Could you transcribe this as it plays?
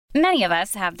Many of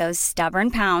us have those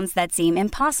stubborn pounds that seem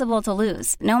impossible to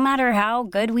lose, no matter how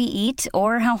good we eat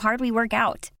or how hard we work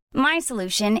out. My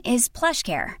solution is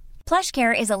PlushCare.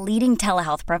 PlushCare is a leading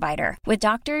telehealth provider with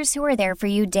doctors who are there for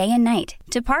you day and night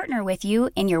to partner with you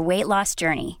in your weight loss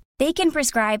journey. They can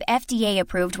prescribe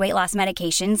FDA-approved weight loss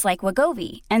medications like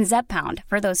Wegovy and Zepbound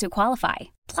for those who qualify.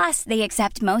 Plus, they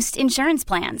accept most insurance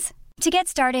plans. To get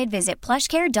started, visit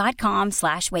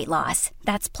plushcare.com/weightloss.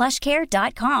 That's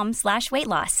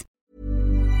plushcare.com/weightloss.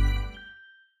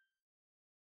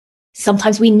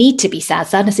 Sometimes we need to be sad.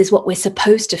 Sadness is what we're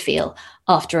supposed to feel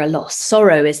after a loss.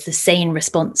 Sorrow is the sane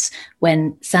response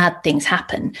when sad things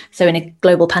happen. So in a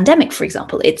global pandemic, for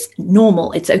example, it's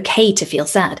normal, it's okay to feel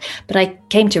sad. But I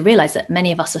came to realize that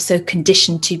many of us are so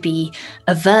conditioned to be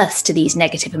averse to these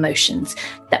negative emotions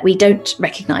that we don't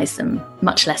recognize them,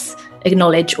 much less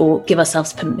acknowledge or give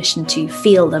ourselves permission to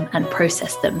feel them and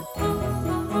process them.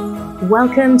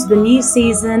 Welcome to the new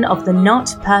season of the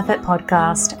Not Perfect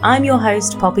podcast. I'm your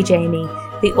host, Poppy Jamie,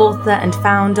 the author and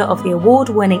founder of the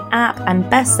award-winning app and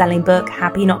best-selling book,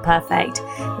 Happy Not Perfect.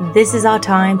 This is our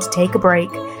time to take a break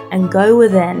and go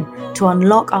within to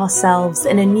unlock ourselves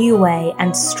in a new way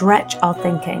and stretch our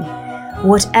thinking.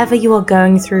 Whatever you are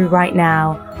going through right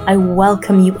now, I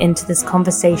welcome you into this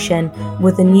conversation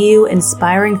with a new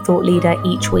inspiring thought leader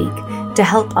each week to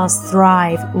help us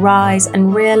thrive, rise,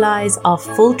 and realize our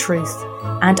full truth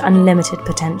and unlimited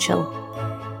potential.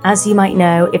 As you might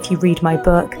know, if you read my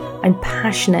book, I'm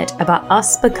passionate about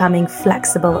us becoming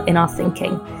flexible in our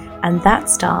thinking, and that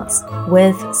starts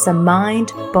with some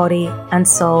mind, body, and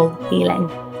soul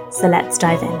healing. So let's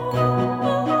dive in.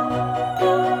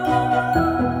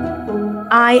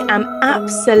 I am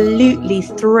absolutely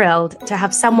thrilled to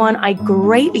have someone I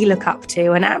greatly look up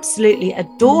to and absolutely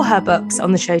adore her books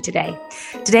on the show today.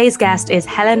 Today's guest is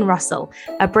Helen Russell,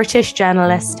 a British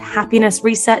journalist, happiness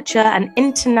researcher, and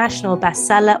international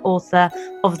bestseller author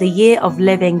of The Year of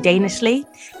Living Danishly,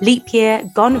 Leap Year,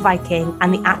 Gone Viking,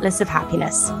 and The Atlas of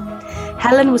Happiness.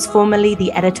 Helen was formerly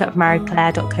the editor of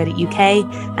marieclaire.co.uk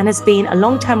and has been a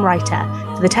long-term writer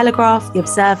for The Telegraph, The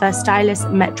Observer, Stylus,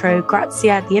 Metro,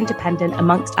 Grazia, The Independent,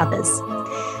 amongst others.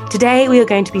 Today, we are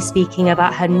going to be speaking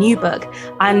about her new book,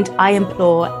 and I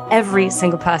implore every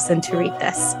single person to read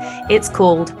this. It's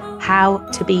called How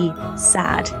to Be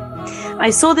Sad. I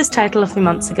saw this title a few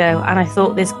months ago, and I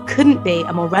thought this couldn't be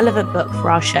a more relevant book for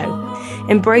our show.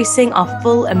 Embracing our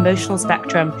full emotional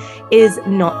spectrum is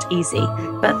not easy,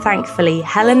 but thankfully,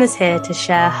 Helen is here to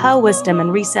share her wisdom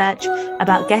and research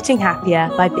about getting happier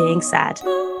by being sad.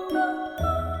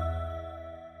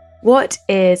 What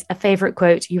is a favourite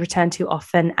quote you return to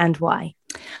often and why?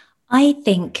 I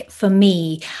think for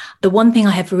me, the one thing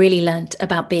I have really learned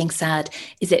about being sad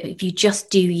is that if you just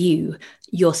do you,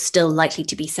 you're still likely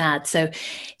to be sad. So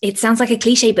it sounds like a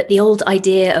cliche, but the old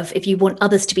idea of if you want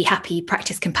others to be happy,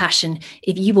 practice compassion.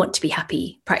 If you want to be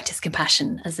happy, practice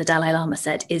compassion, as the Dalai Lama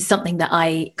said, is something that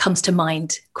comes to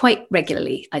mind quite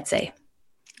regularly, I'd say.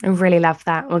 I really love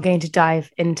that. We're going to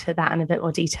dive into that in a bit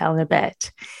more detail in a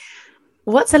bit.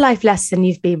 What's a life lesson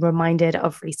you've been reminded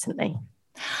of recently?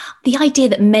 The idea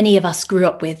that many of us grew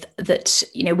up with, that,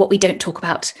 what we don't talk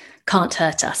about can't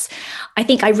hurt us. I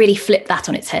think I really flip that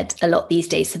on its head a lot these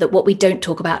days, so that what we don't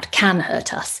talk about can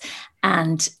hurt us.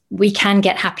 And we can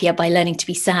get happier by learning to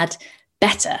be sad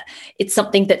better. It's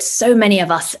something that so many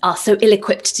of us are so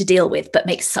ill-equipped to deal with, but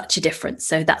makes such a difference.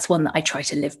 So that's one that I try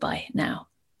to live by now.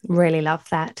 Really love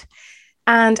that.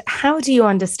 And how do you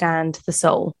understand the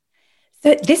soul?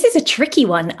 So this is a tricky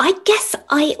one. I guess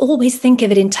I always think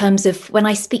of it in terms of when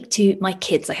I speak to my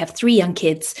kids. I have 3 young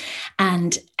kids,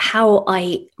 and how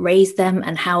I raise them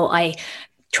and how I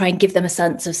try and give them a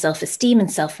sense of self-esteem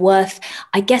and self-worth.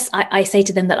 I guess I say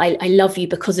to them that I love you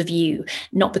because of you,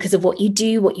 not because of what you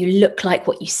do, what you look like,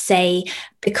 what you say,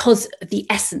 because of the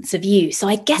essence of you. So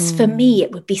I guess for me,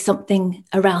 it would be something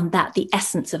around that, the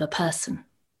essence of a person.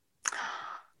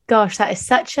 Gosh, that is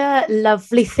such a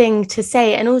lovely thing to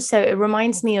say. And also it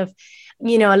reminds me of,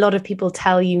 a lot of people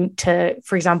tell you to,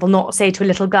 for example, not say to a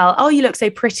little girl, oh, you look so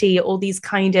pretty, all these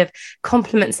kind of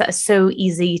compliments that are so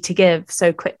easy to give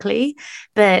so quickly.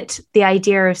 But the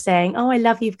idea of saying, oh, I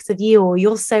love you because of you, or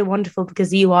you're so wonderful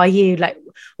because you are you, like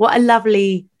what a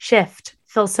lovely shift,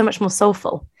 feels so much more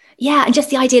soulful. Yeah. And just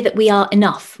the idea that we are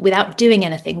enough without doing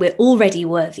anything. We're already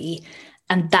worthy.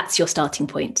 And that's your starting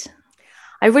point.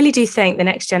 I really do think the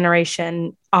next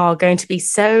generation are going to be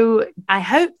I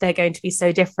hope they're going to be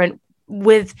so different,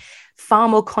 with far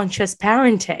more conscious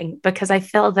parenting, because I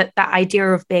feel that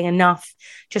idea of being enough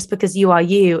just because you are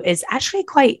you is actually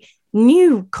quite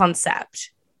new concept.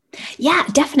 Yeah,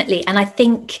 definitely. And I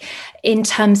think in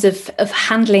terms of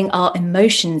handling our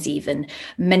emotions, even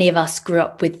many of us grew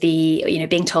up with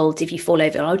being told if you fall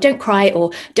over, oh, don't cry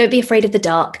or don't be afraid of the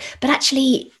dark. But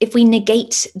actually, if we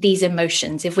negate these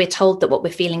emotions, if we're told that what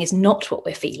we're feeling is not what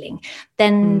we're feeling,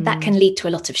 then that can lead to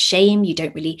a lot of shame. You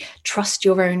don't really trust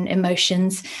your own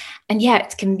emotions. And yeah,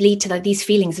 it can lead to these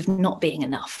feelings of not being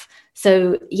enough.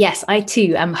 So yes, I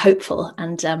too am hopeful,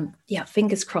 and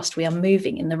fingers crossed we are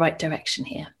moving in the right direction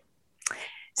here.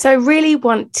 So I really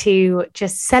want to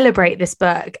just celebrate this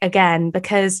book again,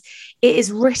 because it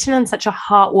is written in such a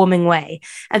heartwarming way.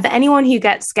 And for anyone who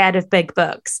gets scared of big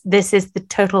books, this is the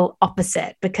total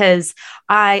opposite, because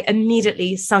I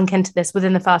immediately sunk into this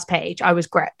within the first page. I was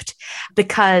gripped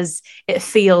because it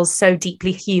feels so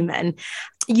deeply human.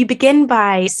 You begin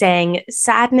by saying,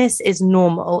 sadness is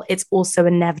normal. It's also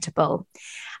inevitable.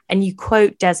 And you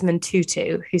quote Desmond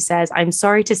Tutu, who says, I'm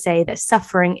sorry to say that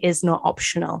suffering is not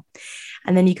optional.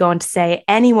 And then you go on to say,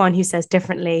 anyone who says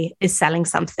differently is selling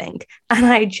something. And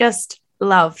I just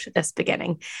loved this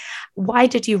beginning. Why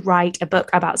did you write a book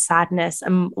about sadness?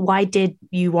 And why did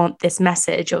you want this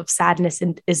message of sadness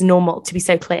is normal to be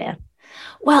so clear?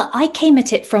 Well, I came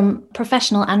at it from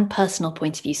professional and personal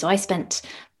point of view. So I spent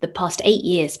the past 8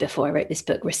 years before I wrote this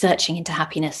book researching into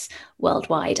happiness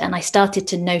worldwide. And I started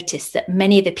to notice that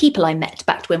many of the people I met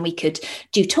back when we could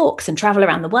do talks and travel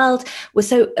around the world were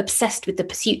so obsessed with the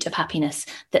pursuit of happiness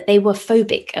that they were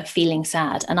phobic of feeling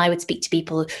sad. And I would speak to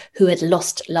people who had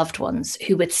lost loved ones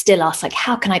who would still ask, like,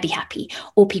 how can I be happy?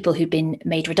 Or people who'd been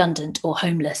made redundant or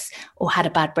homeless or had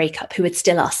a bad breakup who would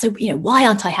still ask, so, why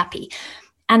aren't I happy?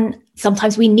 And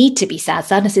sometimes we need to be sad.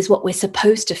 Sadness is what we're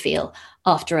supposed to feel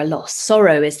after a loss.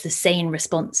 Sorrow is the sane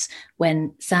response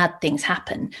when sad things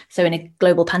happen. So in a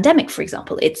global pandemic, for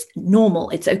example, it's normal.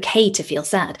 It's okay to feel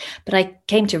sad. But I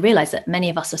came to realize that many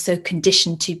of us are so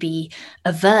conditioned to be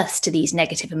averse to these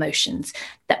negative emotions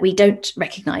that we don't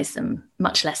recognize them,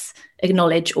 much less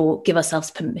acknowledge or give ourselves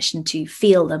permission to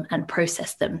feel them and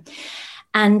process them.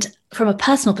 And from a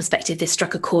personal perspective, this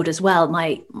struck a chord as well.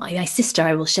 My sister,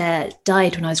 I will share,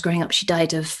 died when I was growing up. She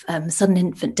died of sudden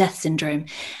infant death syndrome.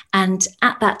 And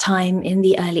at that time in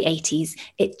the early 80s,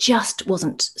 it just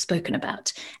wasn't spoken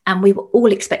about. And we were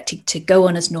all expected to go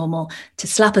on as normal, to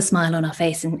slap a smile on our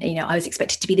face. And, I was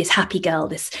expected to be this happy girl,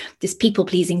 this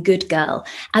people-pleasing good girl,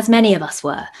 as many of us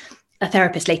were. A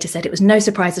therapist later said it was no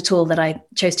surprise at all that I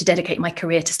chose to dedicate my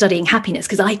career to studying happiness,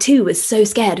 because I too was so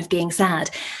scared of being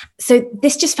sad. So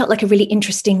this just felt like a really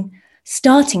interesting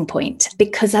starting point,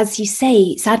 because as you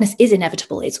say, sadness is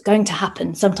inevitable. It's going to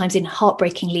happen, sometimes in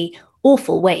heartbreakingly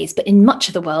awful ways, but in much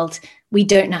of the world, we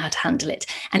don't know how to handle it.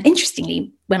 And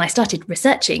interestingly, when I started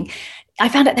researching, I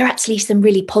found out there are actually some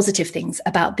really positive things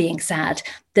about being sad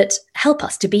that help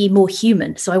us to be more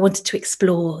human. So I wanted to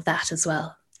explore that as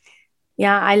well.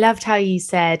 Yeah, I loved how you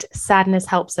said sadness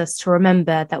helps us to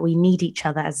remember that we need each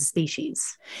other as a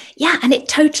species. Yeah, and it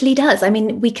totally does. I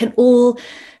mean, we can all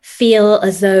feel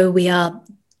as though we are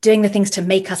doing the things to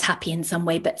make us happy in some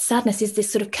way, but sadness is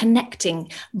this sort of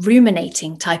connecting,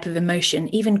 ruminating type of emotion.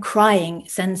 Even crying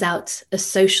sends out a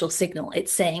social signal.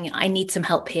 It's saying, I need some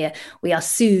help here. We are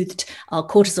soothed, our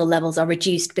cortisol levels are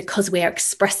reduced because we are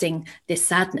expressing this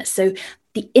sadness. So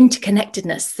the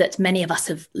interconnectedness that many of us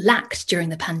have lacked during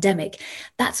the pandemic,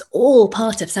 that's all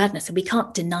part of sadness, and we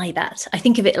can't deny that. I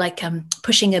think of it like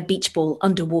pushing a beach ball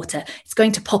underwater. It's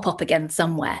going to pop up again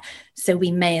somewhere, so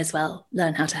we may as well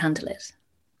learn how to handle it.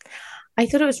 I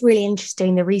thought it was really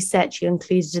interesting, the research you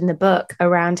included in the book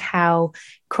around how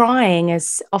crying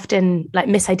is often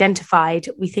misidentified.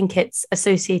 We think it's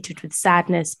associated with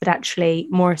sadness, but actually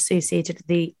more associated with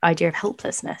the idea of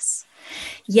helplessness.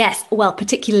 Yes, well,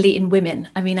 particularly in women.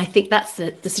 I mean, I think that's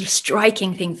the sort of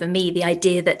striking thing for me, the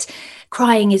idea that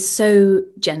crying is so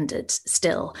gendered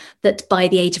still, that by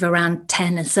the age of around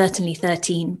 10 and certainly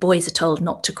 13, boys are told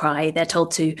not to cry. They're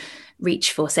told to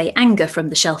reach for, say, anger from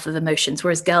the shelf of emotions,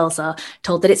 whereas girls are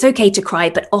told that it's okay to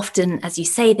cry, but often, as you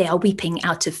say, they are weeping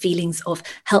out of feelings of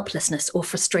helplessness or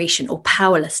frustration or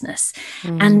powerlessness.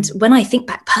 And when I think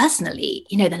back personally,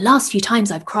 the last few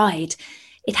times I've cried,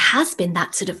 it has been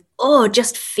that sort of,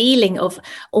 just feeling of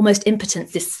almost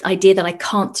impotence, this idea that I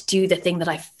can't do the thing that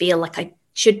I feel like I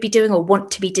should be doing or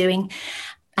want to be doing.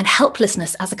 And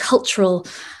helplessness as a cultural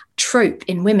trope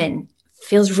in women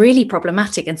feels really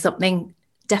problematic and something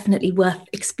definitely worth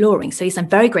exploring. So yes, I'm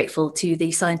very grateful to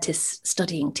the scientists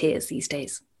studying tears these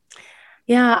days.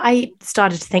 Yeah, I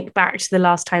started to think back to the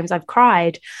last times I've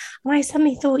cried, and I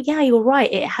suddenly thought, yeah, you're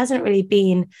right. It hasn't really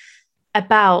been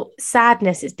about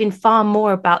sadness. It's been far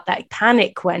more about that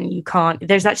panic when you can't,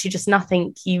 there's actually just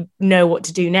nothing, you know what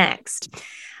to do next.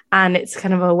 And it's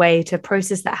kind of a way to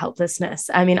process that helplessness.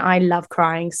 I mean, I love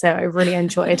crying, so I really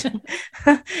enjoyed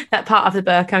that part of the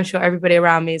book. I'm sure everybody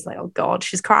around me is like, oh God,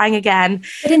 she's crying again.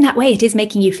 But in that way, it is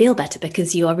making you feel better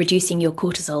because you are reducing your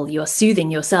cortisol, you are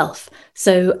soothing yourself.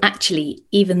 So actually,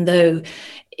 even though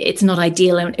it's not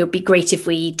ideal, and it would be great if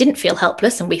we didn't feel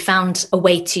helpless and we found a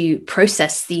way to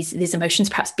process these emotions,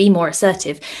 perhaps be more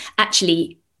assertive,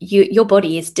 actually, your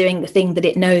body is doing the thing that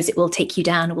it knows it will take you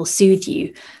down, it will soothe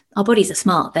you. Our bodies are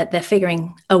smart, they're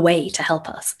figuring a way to help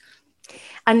us.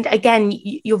 And again,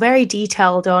 you're very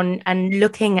detailed on and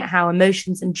looking at how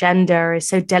emotions and gender are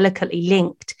so delicately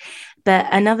linked. But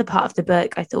another part of the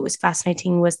book I thought was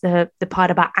fascinating was the part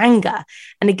about anger.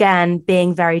 And again,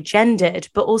 being very gendered,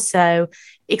 but also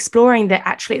exploring that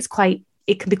actually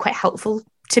it can be quite helpful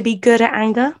to be good at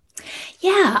anger.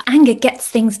 Yeah, anger gets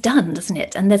things done, doesn't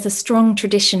it? And there's a strong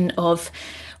tradition of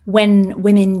when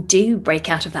women do break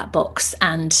out of that box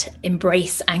and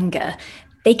embrace anger,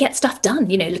 they get stuff done.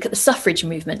 You know, look at the suffrage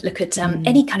movement, look at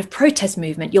any kind of protest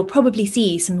movement. You'll probably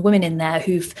see some women in there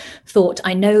who've thought,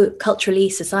 I know culturally,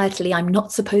 societally, I'm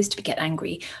not supposed to get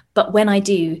angry, but when I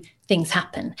do, things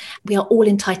happen. We are all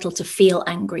entitled to feel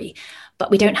angry, but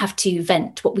we don't have to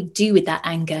vent. What we do with that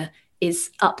anger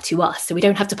is up to us. So we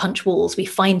don't have to punch walls. We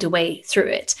find a way through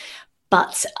it.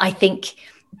 But I think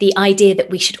the idea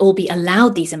that we should all be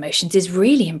allowed these emotions is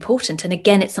really important. And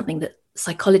again, it's something that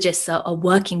psychologists are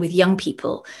working with young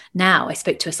people now. I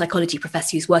spoke to a psychology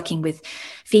professor who's working with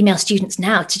female students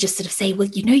now to just sort of say, well,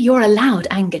 you know, you're allowed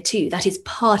anger too. That is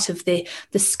part of the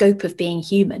scope of being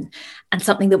human and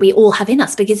something that we all have in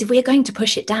us, because if we are going to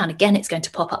push it down, again, it's going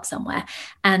to pop up somewhere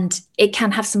and it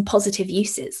can have some positive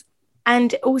uses.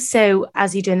 And also,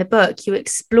 as you do in the book, you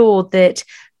explore that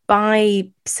by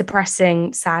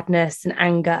suppressing sadness and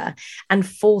anger and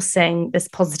forcing this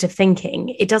positive thinking,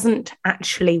 it doesn't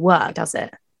actually work, does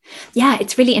it? Yeah,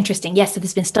 it's really interesting. Yes, so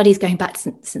there's been studies going back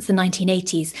since the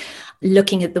 1980s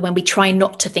looking at when we try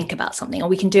not to think about something, or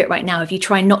we can do it right now. If you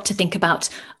try not to think about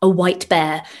a white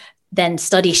bear, then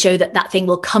studies show that thing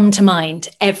will come to mind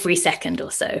every second or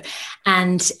so.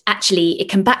 And actually, it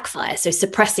can backfire. So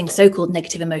suppressing so-called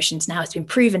negative emotions now has been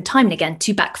proven time and again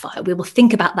to backfire. We will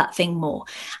think about that thing more.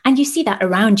 And you see that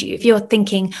around you. If you're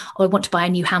thinking, oh, I want to buy a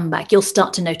new handbag, you'll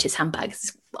start to notice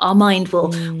handbags. Our mind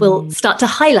will start to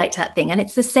highlight that thing. And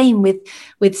it's the same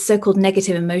with so-called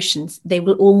negative emotions. They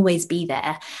will always be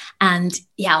there. And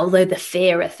yeah, although the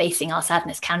fear of facing our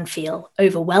sadness can feel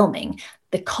overwhelming,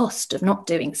 the cost of not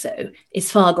doing so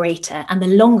is far greater. And the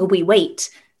longer we wait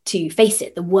to face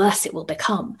it, the worse it will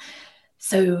become.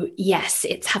 So yes,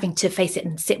 it's having to face it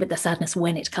and sit with the sadness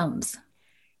when it comes.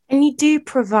 And you do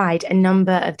provide a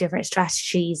number of different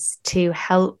strategies to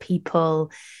help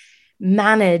people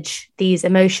manage these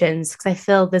emotions, because I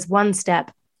feel there's one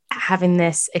step, having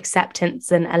this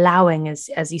acceptance and allowing,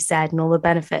 as you said, and all the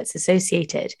benefits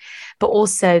associated. But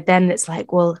also then it's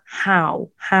like, well, how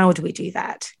do we do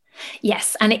that?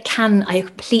 Yes, and I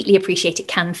completely appreciate it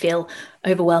can feel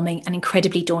overwhelming and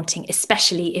incredibly daunting,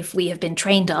 especially if we have been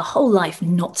trained our whole life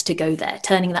not to go there.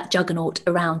 Turning that juggernaut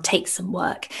around takes some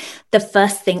work. The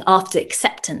first thing after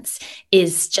acceptance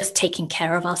is just taking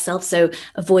care of ourselves, so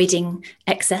avoiding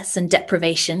excess and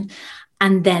deprivation,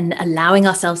 and then allowing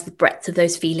ourselves the breadth of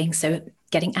those feelings, so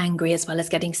getting angry as well as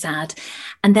getting sad.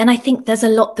 And then I think there's a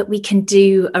lot that we can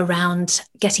do around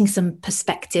getting some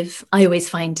perspective. I always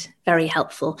find very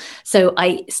helpful. So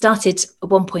I started at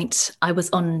one point, I was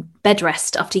on bed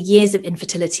rest after years of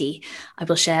infertility. I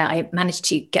will share, I managed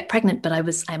to get pregnant, but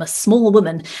I'm a small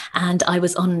woman and I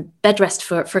was on bed rest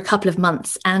for a couple of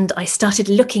months. And I started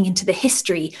looking into the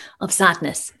history of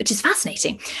sadness, which is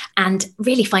fascinating. And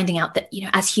really finding out that, you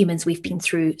know, as humans, we've been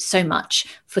through so much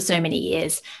for so many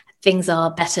years. Things are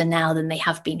better now than they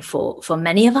have been for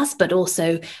many of us, but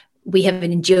also we have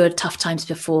endured tough times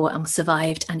before and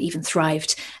survived and even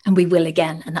thrived, and we will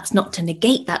again. And that's not to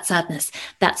negate that sadness.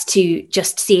 That's to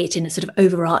just see it in a sort of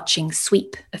overarching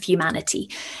sweep of humanity.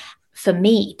 For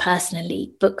me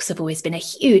personally, books have always been a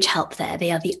huge help there. They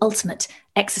are the ultimate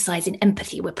exercise in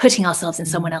empathy. We're putting ourselves in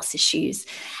someone else's shoes.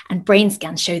 And brain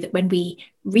scans show that when we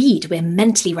read, we're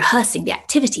mentally rehearsing the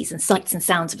activities and sights and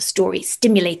sounds of a story,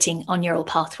 stimulating our neural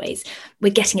pathways.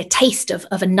 We're getting a taste of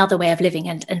another way of living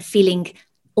and feeling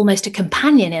almost a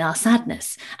companion in our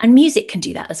sadness. And music can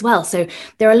do that as well. So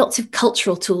there are lots of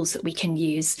cultural tools that we can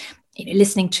use. You know,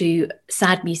 listening to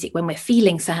sad music when we're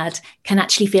feeling sad can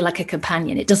actually feel like a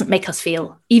companion. It doesn't make us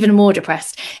feel even more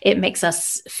depressed. It makes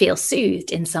us feel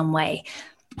soothed in some way.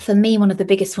 for me, one of the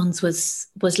biggest ones was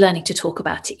learning to talk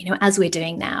about it. As we're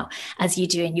doing now, as you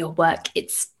do in your work,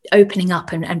 it's opening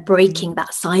up and breaking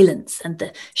that silence and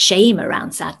the shame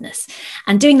around sadness,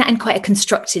 and doing that in quite a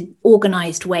constructed,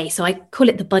 organized way. So I call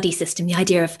it the buddy system, the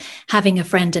idea of having a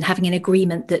friend and having an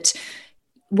agreement that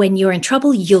when you're in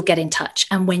trouble, you'll get in touch.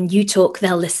 And when you talk,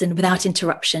 they'll listen without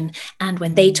interruption. And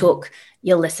when they talk,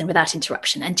 you'll listen without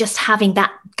interruption. And just having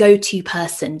that go-to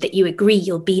person that you agree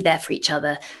you'll be there for each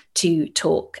other to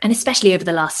talk. And especially over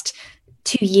the last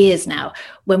 2 years now,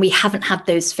 when we haven't had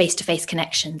those face-to-face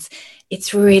connections,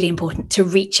 it's really important to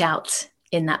reach out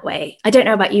in that way. I don't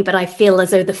know about you, but I feel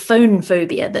as though the phone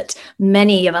phobia that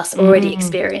many of us already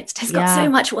experienced has got so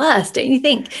much worse, don't you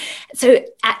think? So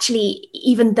actually,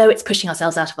 even though it's pushing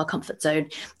ourselves out of our comfort zone,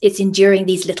 it's enduring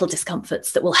these little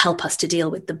discomforts that will help us to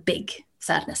deal with the big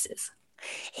sadnesses.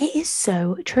 It is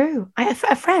so true. I have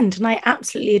a friend and I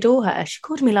absolutely adore her. She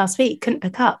called me last week, couldn't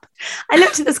pick up. I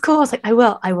looked at this call, I was like, I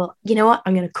will. You know what?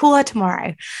 I'm going to call her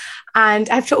tomorrow. And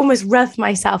I have to almost rev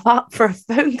myself up for a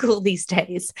phone call these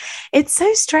days. It's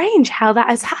so strange how that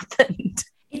has happened.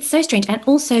 It's so strange. And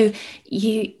also,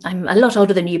 I'm a lot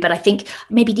older than you, but I think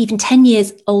maybe even 10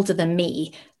 years older than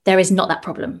me, there is not that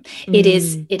problem. It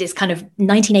is kind of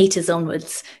 1980s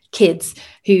onwards kids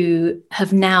who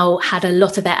have now had a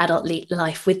lot of their adult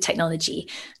life with technology,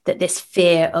 that this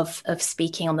fear of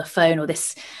speaking on the phone, or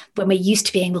this, when we're used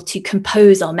to being able to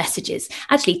compose our messages.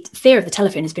 Actually, fear of the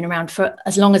telephone has been around for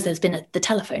as long as there's been the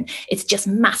telephone. It's just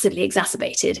massively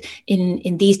exacerbated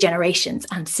in these generations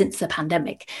and since the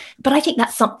pandemic. But I think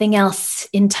that's something else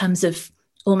in terms of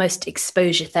almost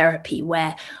exposure therapy,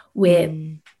 where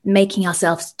we're making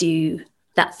ourselves do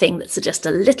that thing that's just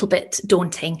a little bit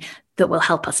daunting that will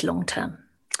help us long term.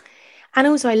 And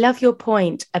also, I love your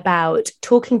point about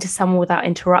talking to someone without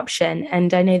interruption.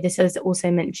 And I know this is also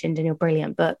mentioned in your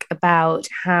brilliant book about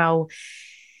how,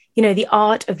 the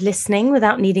art of listening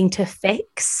without needing to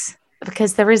fix,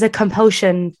 because there is a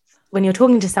compulsion when you're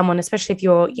talking to someone, especially if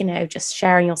you're, just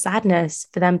sharing your sadness,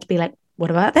 for them to be like,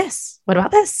 what about this? What about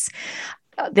this?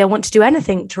 They'll want to do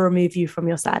anything to remove you from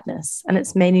your sadness. And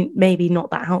it's maybe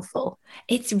not that helpful.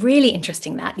 It's really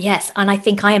interesting that, yes. And I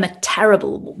think I am a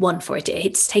terrible one for it.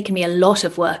 It's taken me a lot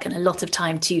of work and a lot of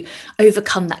time to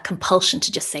overcome that compulsion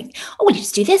to just think, oh, well, you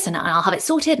just do this and I'll have it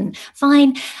sorted and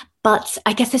fine. But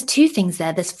I guess there's two things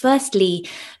there. There's firstly,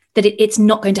 that it's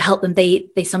not going to help them. They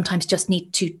sometimes just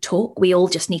need to talk. We all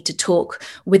just need to talk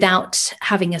without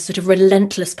having a sort of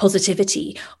relentless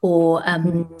positivity or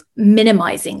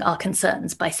minimizing our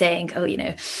concerns by saying, oh,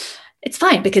 it's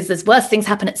fine because there's worse things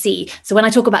happen at sea. So when I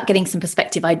talk about getting some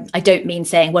perspective, I don't mean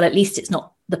saying, well, at least it's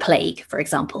not the plague, for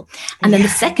example. And then the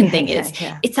second thing is,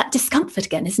 it's that discomfort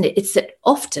again, isn't it? It's that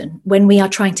often when we are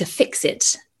trying to fix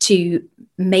it to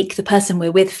make the person we're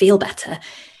with feel better,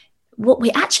 what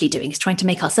we're actually doing is trying to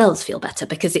make ourselves feel better,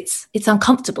 because it's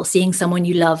uncomfortable seeing someone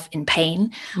you love in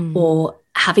pain or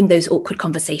having those awkward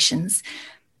conversations,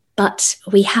 but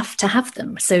we have to have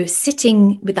them. So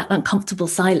sitting with that uncomfortable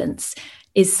silence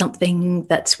is something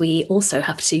that we also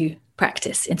have to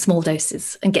practice in small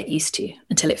doses and get used to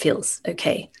until it feels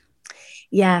okay.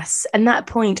 Yes. And that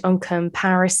point on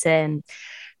comparing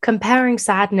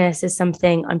sadness is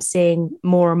something I'm seeing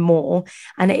more and more,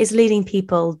 and it is leading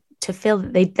people to feel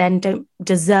that they then don't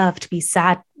deserve to be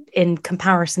sad in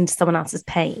comparison to someone else's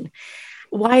pain.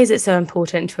 Why is it so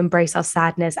important to embrace our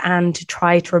sadness and to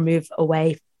try to remove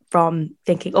away from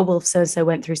thinking, oh, well, so-and-so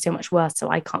went through so much worse, so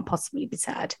I can't possibly be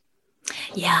sad?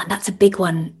 Yeah, that's a big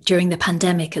one during the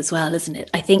pandemic as well, isn't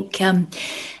it? I think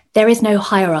there is no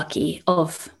hierarchy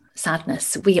of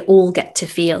sadness. We all get to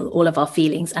feel all of our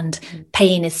feelings, and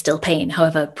pain is still pain,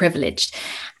 however privileged.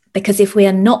 Because if we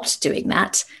are not doing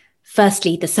that,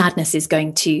 firstly, the sadness is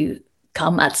going to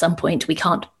come at some point. We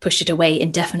can't push it away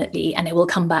indefinitely, and it will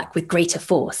come back with greater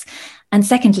force. And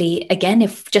secondly, again,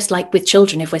 if just like with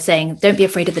children, if we're saying, don't be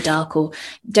afraid of the dark or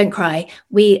don't cry,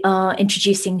 we are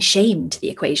introducing shame to the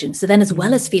equation. So then as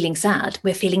well as feeling sad,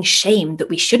 we're feeling shame that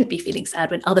we shouldn't be feeling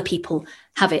sad when other people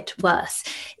have it worse.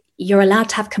 You're allowed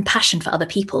to have compassion for other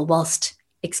people whilst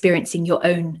experiencing your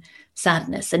own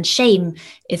sadness. And shame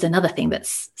is another thing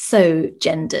that's so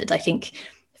gendered. I think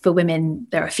for women,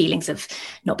 there are feelings of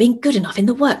not being good enough in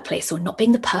the workplace, or not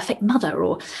being the perfect mother,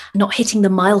 or not hitting the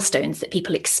milestones that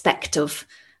people expect of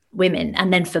women.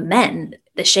 And then for men,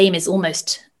 the shame is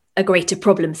almost a greater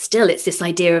problem still. It's this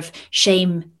idea of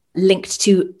shame linked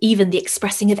to even the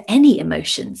expressing of any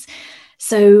emotions.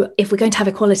 So if we're going to have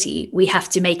equality, we have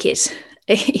to make it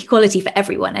equality for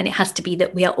everyone. And it has to be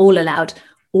that we are all allowed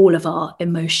all of our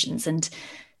emotions. And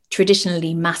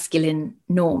traditionally masculine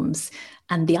norms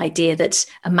and the idea that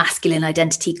a masculine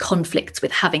identity conflicts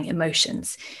with having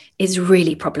emotions is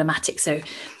really problematic. So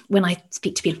when I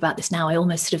speak to people about this now, I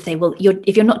almost sort of say, well,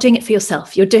 if you're not doing it for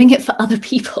yourself, you're doing it for other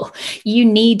people. You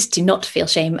need to not feel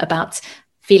shame about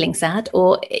feeling sad,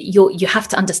 or you have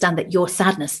to understand that your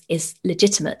sadness is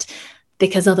legitimate,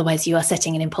 because otherwise you are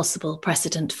setting an impossible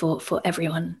precedent for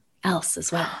everyone else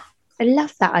as well. I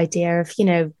love that idea of,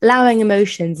 allowing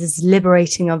emotions is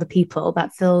liberating other people.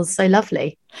 That feels so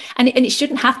lovely. And it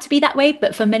shouldn't have to be that way,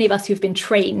 but for many of us who've been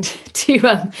trained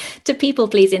to people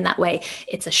please in that way,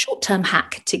 it's a short-term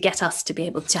hack to get us to be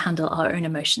able to handle our own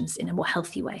emotions in a more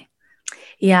healthy way.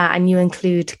 Yeah, and you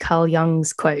include Carl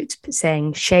Jung's quote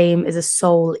saying, shame is a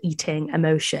soul-eating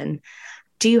emotion.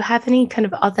 Do you have any kind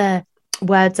of other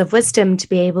words of wisdom to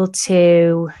be able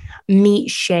to meet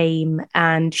shame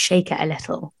and shake it a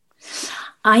little?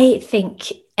 I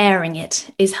think airing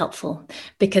it is helpful,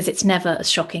 because it's never as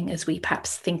shocking as we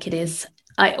perhaps think it is.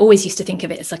 I always used to think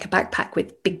of it as like a backpack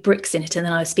with big bricks in it. And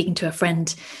then I was speaking to a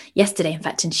friend yesterday, in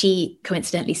fact, and she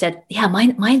coincidentally said, yeah,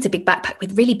 mine's a big backpack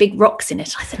with really big rocks in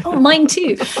it. I said, oh, mine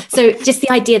too. So just the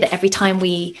idea that every time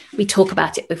we talk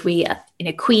about it, if we,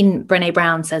 Queen Brené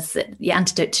Brown says that the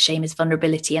antidote to shame is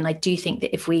vulnerability. And I do think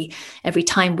that if every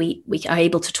time we are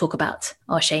able to talk about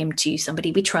our shame to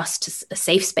somebody we trust, a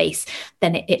safe space,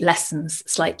 then it lessens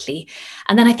slightly.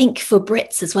 And then I think for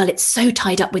Brits as well, it's so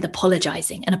tied up with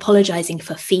apologizing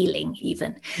for feeling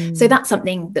even. So that's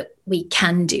something that we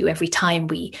can do every time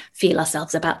we feel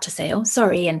ourselves about to say, oh,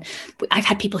 sorry. And I've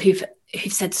had people who've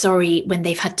said sorry when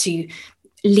they've had to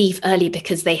leave early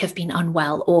because they have been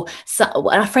unwell, or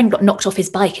a friend got knocked off his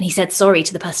bike and he said sorry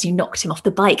to the person who knocked him off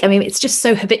the bike. I mean, it's just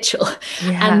so habitual.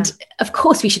 Yeah. And of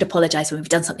course we should apologize when we've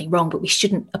done something wrong, but we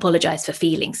shouldn't apologize for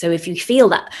feeling. So if you feel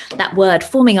that word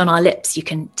forming on our lips, you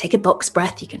can take a box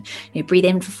breath. You can breathe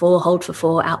in for 4, hold for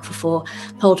 4, out for 4,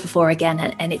 hold for 4 again.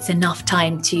 And it's enough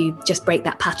time to just break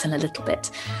that pattern a little bit.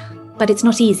 But it's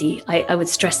not easy. I would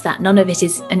stress that. None of it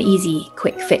is an easy,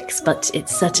 quick fix, but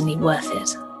it's certainly worth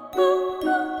it.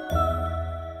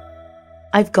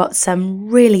 I've got some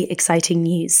really exciting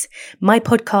news. My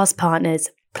podcast partners,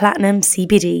 Platinum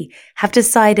CBD, have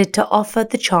decided to offer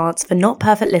the chance for Not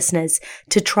Perfect listeners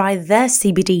to try their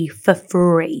CBD for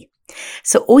free.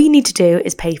 So all you need to do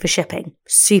is pay for shipping.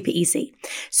 Super easy.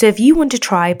 So if you want to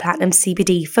try Platinum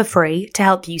CBD for free to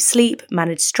help you sleep,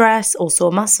 manage stress, or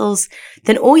sore muscles,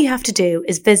 then all you have to do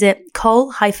is visit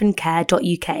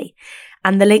col-care.uk.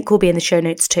 And the link will be in the show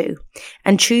notes too.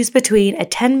 And choose between a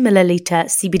 10 milliliter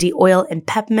CBD oil in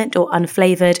peppermint or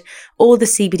unflavored, or the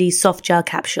CBD soft gel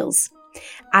capsules.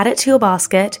 Add it to your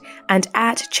basket, and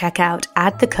at checkout,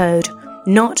 add the code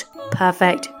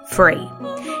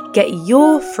NOTPERFECTFREE. Get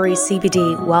your free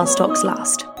CBD while stocks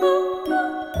last.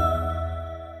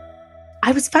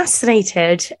 I was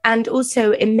fascinated, and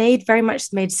also it made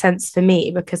sense for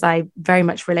me because I very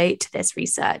much relate to this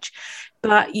research.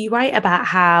 But you write about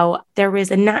how there is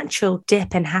a natural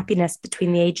dip in happiness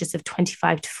between the ages of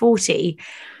 25 to 40,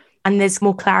 and there's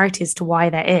more clarity as to why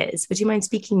there is. Would you mind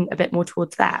speaking a bit more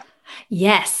towards that?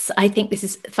 Yes, I think this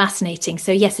is fascinating.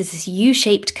 So yes, it's this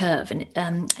U-shaped curve,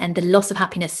 and the loss of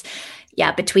happiness,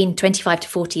 between 25 to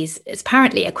 40 is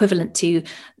apparently equivalent to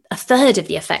a third of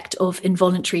the effect of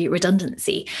involuntary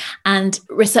redundancy. And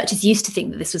researchers used to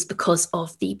think that this was because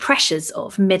of the pressures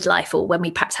of midlife, or when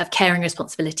we perhaps have caring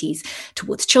responsibilities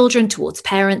towards children, towards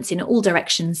parents, in all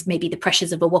directions, maybe the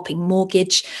pressures of a whopping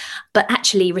mortgage. But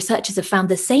actually, researchers have found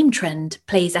the same trend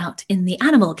plays out in the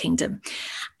animal kingdom.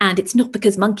 And it's not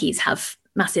because monkeys have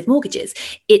massive mortgages.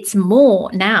 It's more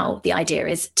now, the idea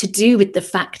is, to do with the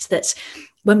fact that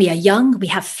when we are young, we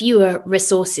have fewer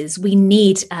resources. We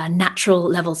need natural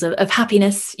levels of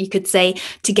happiness, you could say,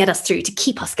 to get us through, to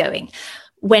keep us going.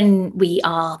 When we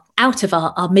are out of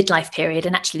our midlife period,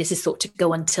 and actually this is thought to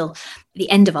go until the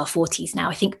end of our 40s now.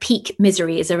 I think peak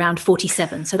misery is around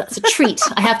 47. So that's a treat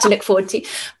I have to look forward to.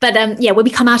 But when we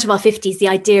come out of our 50s, the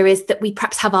idea is that we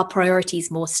perhaps have our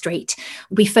priorities more straight.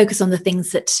 We focus on the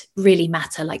things that really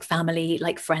matter, like family,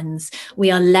 like friends.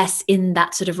 We are less in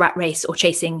that sort of rat race or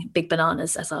chasing big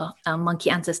bananas as our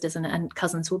monkey ancestors and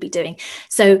cousins will be doing.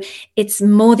 So it's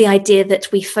more the idea that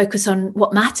we focus on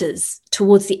what matters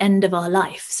towards the end of our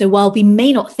life. So while we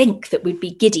may not think that we'd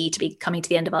be giddy to be coming to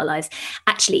the end of our lives,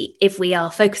 actually, if we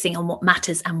are focusing on what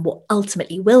matters and what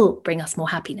ultimately will bring us more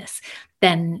happiness,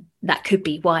 then that could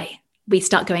be why we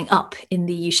start going up in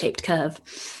the U-shaped curve.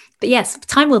 But yes,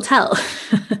 time will tell.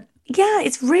 Yeah,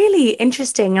 it's really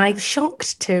interesting. I'm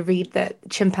shocked to read that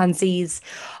chimpanzees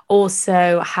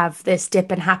also have this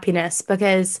dip in happiness,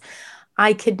 because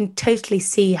I can totally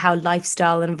see how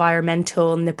lifestyle,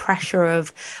 environmental, and the pressure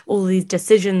of all these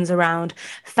decisions around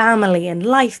family and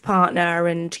life partner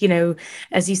and,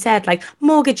 as you said, like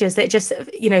mortgages, that just,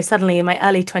 suddenly in my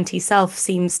early 20s self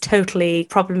seems totally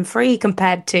problem free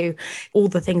compared to all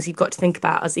the things you've got to think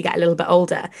about as you get a little bit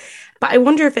older. But I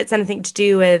wonder if it's anything to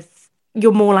do with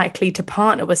you're more likely to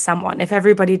partner with someone if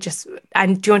everybody just,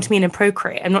 and do you want to mean and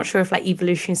procreate? I'm not sure if like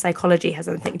evolutionary psychology has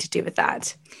anything to do with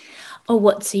that. Oh,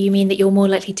 what? So you mean that you're more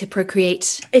likely to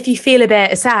procreate if you feel a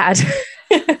bit sad?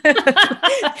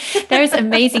 There is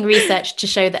amazing research to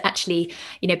show that actually,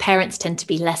 parents tend to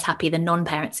be less happy than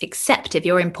non-parents, except if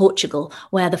you're in Portugal,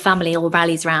 where the family all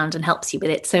rallies around and helps you with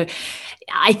it. So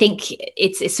I think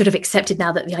it's sort of accepted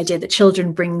now that the idea that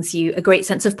children brings you a great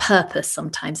sense of purpose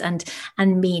sometimes and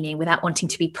meaning without wanting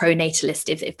to be pro-natalist,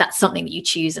 if that's something that you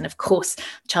choose. And of course,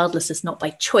 childlessness not by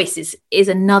choice is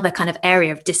another kind of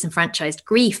area of disenfranchised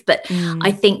grief. But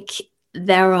I think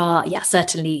there are,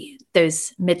 certainly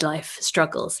those midlife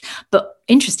struggles. But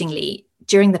interestingly,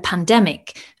 during the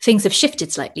pandemic, things have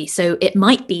shifted slightly. So it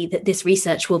might be that this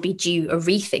research will be due a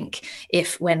rethink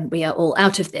when we are all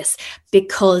out of this,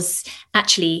 because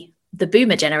actually the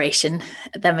boomer generation,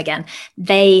 them again,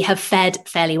 they have fared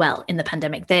fairly well in the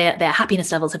pandemic. Their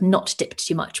happiness levels have not dipped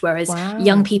too much, whereas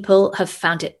young people have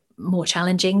found it more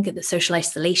challenging. The social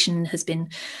isolation has been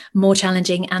more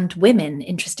challenging, and women,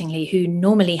 interestingly, who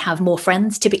normally have more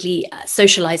friends, typically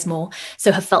socialize more,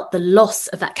 so have felt the loss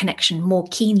of that connection more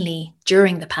keenly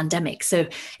during the pandemic. So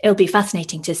it'll be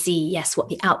fascinating to see, what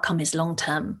the outcome is long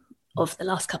term of the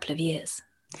last couple of years.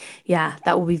 Yeah,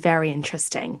 that will be very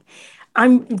interesting.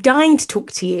 I'm dying to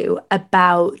talk to you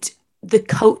about the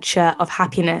culture of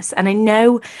happiness. And I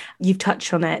know you've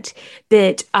touched on it,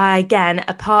 but again,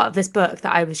 a part of this book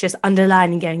that I was just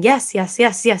underlining, going, yes,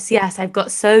 I've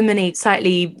got so many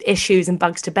slightly issues and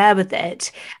bugs to bear with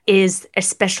it, is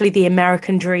especially the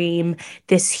American dream,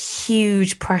 this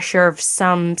huge pressure of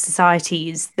some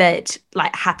societies that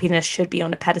like happiness should be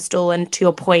on a pedestal. And to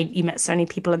your point, you met so many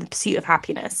people in the pursuit of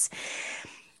happiness.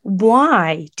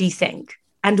 Why do you think?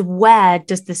 And where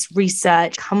does this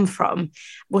research come from?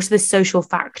 What are the social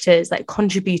factors like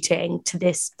contributing to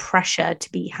this pressure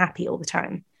to be happy all the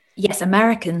time? Yes,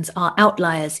 Americans are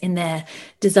outliers in their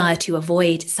desire to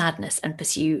avoid sadness and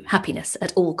pursue happiness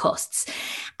at all costs.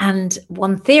 And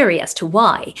one theory as to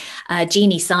why,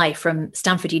 Jeannie Tsai from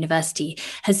Stanford University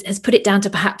has put it down to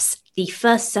perhaps the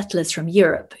first settlers from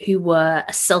Europe, who were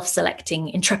a self-selecting,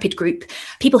 intrepid group,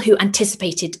 people who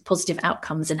anticipated positive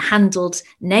outcomes and handled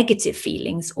negative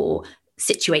feelings or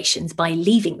situations by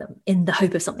leaving them in the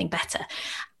hope of something better.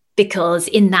 Because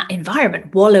in that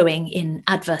environment, wallowing in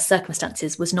adverse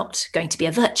circumstances was not going to be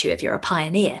a virtue if you're a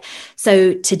pioneer.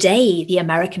 So today, the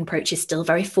American approach is still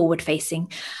very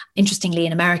forward-facing. Interestingly,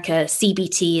 in America,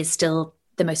 CBT is still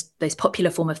the most popular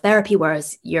form of therapy,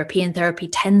 whereas European therapy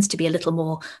tends to be a little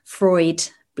more Freud,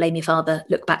 blame your father,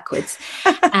 look backwards.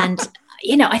 And,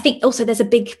 I think also there's a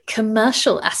big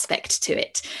commercial aspect to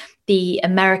it. The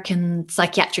American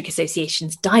Psychiatric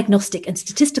Association's Diagnostic and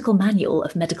Statistical Manual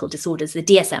of Medical Disorders, the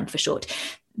DSM for short,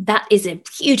 that is a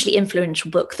hugely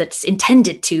influential book that's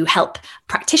intended to help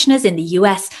practitioners in the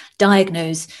US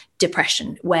diagnose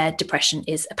depression, where depression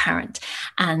is apparent.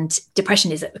 And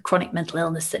depression is a chronic mental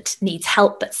illness that needs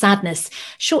help, but sadness,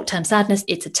 short-term sadness,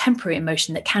 it's a temporary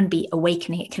emotion that can be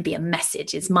awakening. It can be a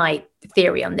message, is my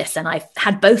theory on this. And I've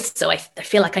had both, so I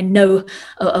feel like I know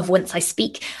of whence I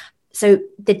speak. So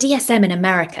the DSM in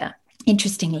America,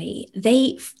 interestingly,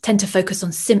 they tend to focus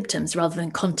on symptoms rather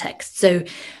than context. So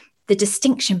the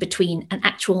distinction between an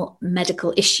actual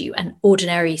medical issue and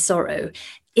ordinary sorrow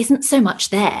isn't so much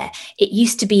there. It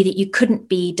used to be that you couldn't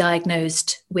be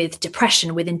diagnosed with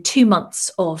depression within 2 months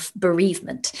of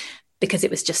bereavement, because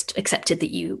it was just accepted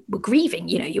that you were grieving,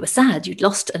 you were sad, you'd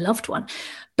lost a loved one.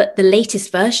 But the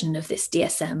latest version of this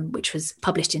DSM, which was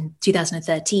published in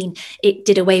 2013, it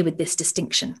did away with this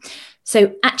distinction.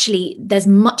 So actually, there's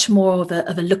much more of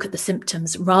a look at the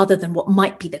symptoms rather than what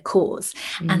might be the cause.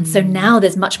 And so now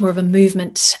there's much more of a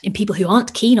movement in people who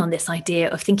aren't keen on this idea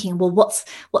of thinking, well, what's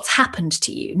happened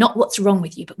to you? Not what's wrong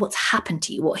with you, but what's happened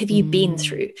to you? What have you been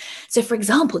through? So for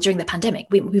example, during the pandemic,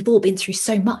 we've all been through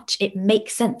so much. It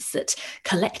makes sense that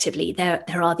collectively there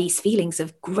are these feelings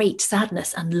of great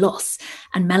sadness and loss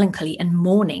and melancholy and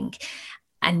mourning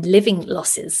and living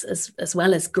losses as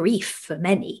well as grief for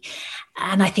many.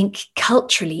 And I think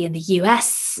culturally in the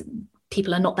US,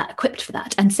 people are not that equipped for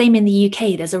that. And same in the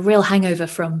UK, there's a real hangover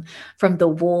from the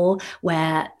war,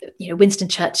 where Winston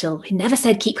Churchill, he never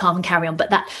said keep calm and carry on, but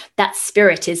that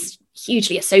spirit is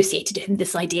hugely associated in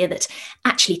this idea that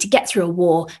actually to get through a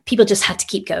war, people just had to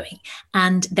keep going.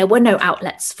 And there were no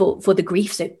outlets for the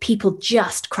grief. So people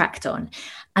just cracked on.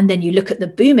 And then you look at the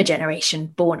boomer generation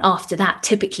born after that,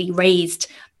 typically raised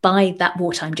by that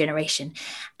wartime generation.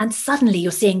 And suddenly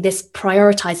you're seeing this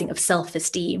prioritizing of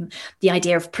self-esteem, the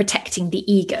idea of protecting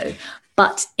the ego.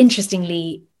 But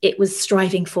interestingly, it was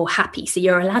striving for happy. So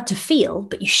you're allowed to feel,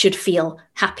 but you should feel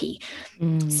happy.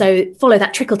 So follow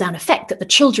that trickle-down effect that the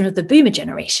children of the boomer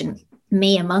generation,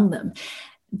 me among them,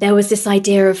 there was this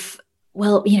idea of,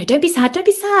 well, don't be sad,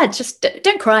 just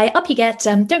don't cry, up you get,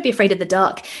 don't be afraid of the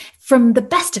dark, from the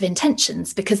best of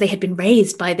intentions, because they had been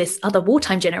raised by this other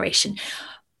wartime generation.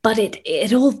 But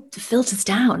it all filters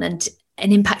down and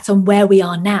impacts on where we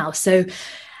are now. So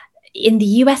in the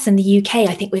US and the UK,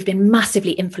 I think we've been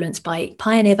massively influenced by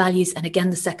pioneer values and again,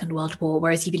 the Second World War.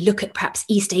 Whereas if you look at perhaps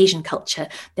East Asian culture,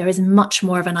 there is much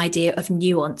more of an idea of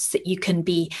nuance, that you can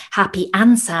be happy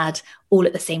and sad all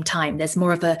at the same time. There's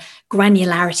more of a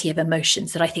granularity of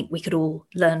emotions that I think we could all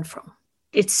learn from.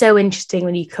 It's so interesting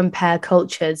when you compare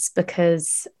cultures,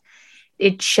 because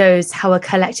it shows how a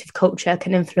collective culture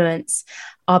can influence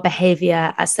our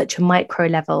behavior at such a micro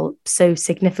level so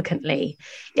significantly.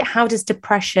 How does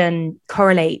depression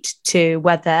correlate to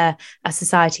whether a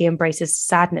society embraces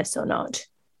sadness or not?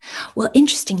 Well,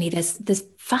 interestingly, there's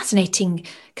fascinating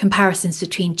comparisons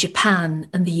between Japan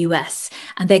and the US,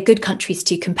 and they're good countries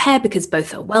to compare because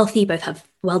both are wealthy, both have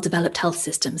well-developed health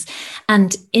systems.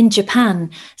 And in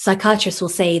Japan, psychiatrists will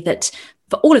say that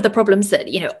for all of the problems that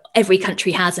every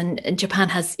country has, and Japan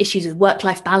has issues with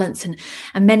work-life balance and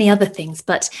many other things,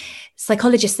 but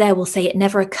psychologists there will say it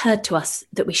never occurred to us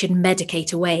that we should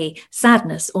medicate away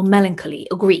sadness or melancholy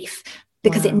or grief,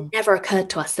 because it never occurred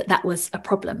to us that that was a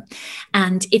problem.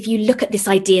 And if you look at this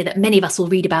idea that many of us will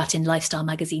read about in lifestyle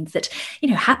magazines, that,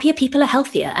 happier people are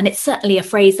healthier. And it's certainly a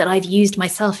phrase that I've used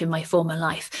myself in my former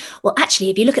life. Well, actually,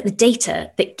 if you look at the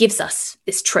data that gives us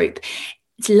this trope,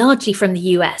 it's largely from the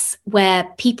US, where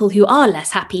people who are less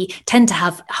happy tend to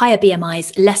have higher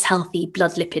BMIs, less healthy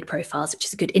blood lipid profiles, which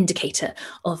is a good indicator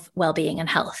of well-being and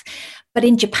health. But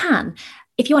in Japan,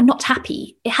 if you are not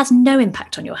happy, it has no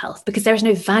impact on your health because there is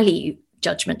no value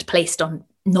judgment placed on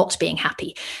not being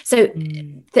happy. So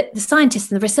the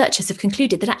scientists and the researchers have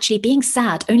concluded that actually being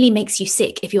sad only makes you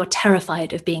sick if you're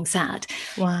terrified of being sad.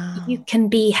 Wow. You can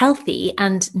be healthy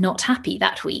and not happy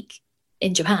that week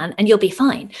in Japan and you'll be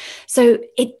fine. So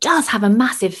it does have a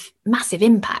massive, massive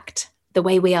impact, the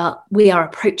way we are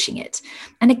approaching it.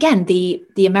 And again, the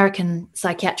American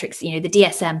psychiatrics, the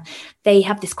DSM, they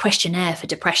have this questionnaire for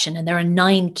depression, and there are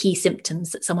 9 key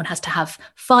symptoms that someone has to have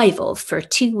 5 of for a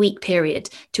 2-week period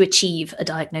to achieve a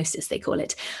diagnosis, they call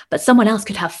it. But someone else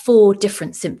could have 4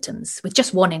 different symptoms with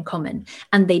just one in common,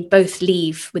 and they'd both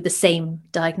leave with the same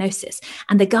diagnosis.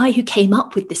 And the guy who came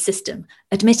up with this system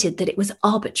admitted that it was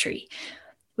arbitrary,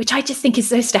 which I just think is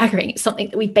so staggering. It's something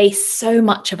that we base so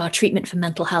much of our treatment for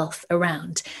mental health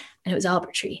around, and it was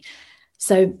arbitrary.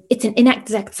 So it's an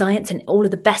inexact science, and all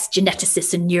of the best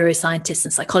geneticists and neuroscientists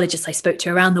and psychologists I spoke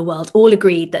to around the world all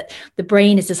agreed that the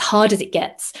brain is as hard as it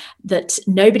gets, that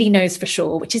nobody knows for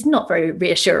sure, which is not very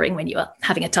reassuring when you are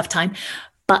having a tough time,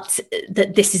 but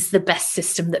that this is the best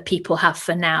system that people have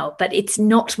for now. But it's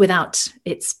not without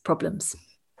its problems.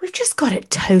 We've just got it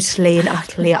totally and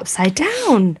utterly upside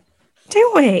down,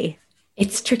 don't we?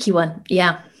 It's a tricky one.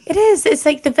 Yeah. It is. It's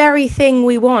like the very thing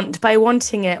we want. By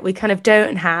wanting it, we kind of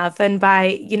don't have. And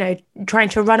by, trying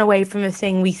to run away from a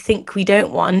thing we think we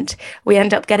don't want, we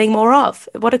end up getting more of.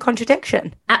 What a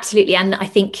contradiction. Absolutely. And I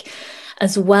think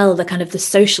as well, the kind of the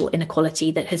social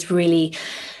inequality that has really,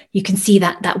 you can see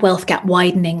that wealth gap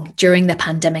widening during the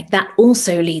pandemic. That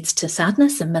also leads to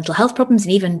sadness and mental health problems,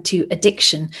 and even to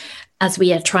addiction, as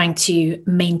we are trying to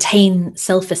maintain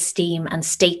self-esteem and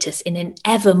status in an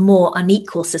ever more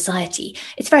unequal society.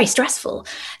 It's very stressful.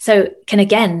 So it can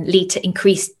again lead to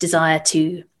increased desire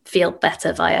to feel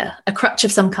better via a crutch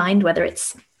of some kind, whether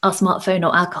it's our smartphone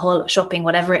or alcohol or shopping,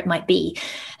 whatever it might be.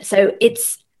 So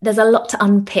there's a lot to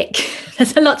unpick.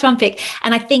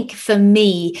 And I think for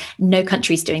me, no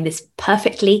country's doing this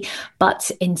perfectly,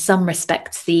 but in some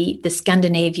respects, the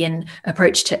Scandinavian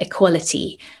approach to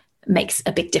equality makes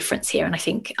a big difference here. And I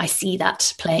think I see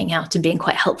that playing out and being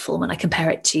quite helpful when I compare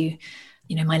it to,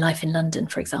 my life in London,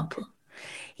 for example.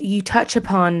 You touch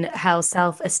upon how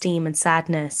self-esteem and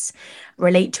sadness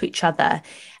relate to each other.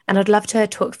 And I'd love to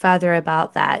talk further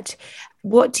about that.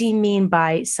 What do you mean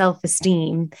by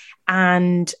self-esteem,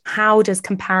 and how does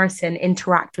comparison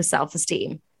interact with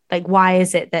self-esteem? Like, why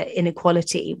is it that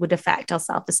inequality would affect our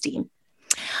self-esteem?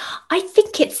 I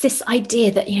think it's this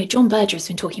idea that, John Berger has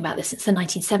been talking about this since the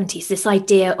 1970s, this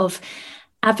idea of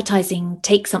advertising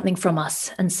takes something from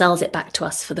us and sells it back to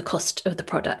us for the cost of the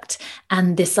product.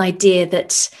 And this idea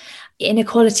that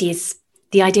inequality is,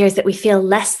 the idea is that we feel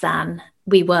less than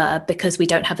we were because we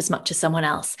don't have as much as someone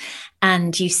else.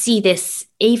 And you see this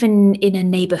even in a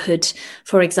neighborhood,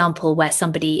 for example, where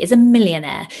somebody is a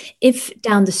millionaire. If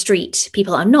down the street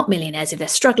people are not millionaires, if they're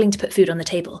struggling to put food on the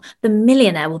table, the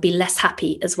millionaire will be less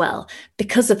happy as well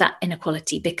because of that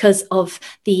inequality, because of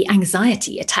the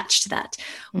anxiety attached to that.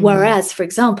 Whereas, for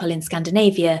example, in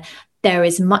Scandinavia, there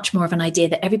is much more of an idea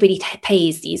that everybody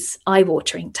pays these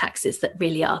eye-watering taxes that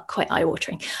really are quite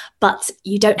eye-watering, but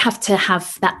you don't have to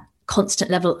have that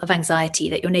constant level of anxiety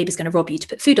that your neighbour's going to rob you to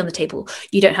put food on the table.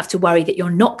 You don't have to worry that you're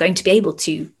not going to be able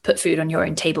to put food on your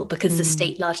own table because the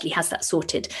state largely has that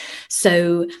sorted.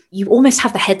 So you almost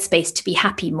have the headspace to be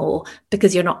happy more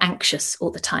because you're not anxious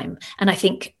all the time. And I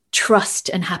think trust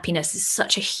and happiness is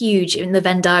such a huge, in the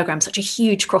Venn diagram, such a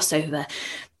huge crossover,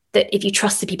 that if you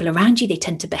trust the people around you, they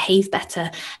tend to behave better,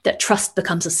 that trust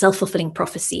becomes a self-fulfilling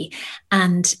prophecy.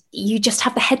 And you just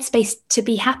have the headspace to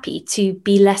be happy, to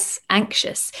be less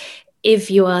anxious. If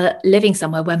you are living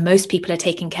somewhere where most people are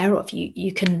taken care of,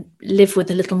 you can live with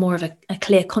a little more of a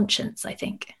clear conscience, I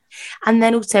think. And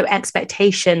then also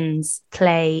expectations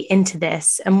play into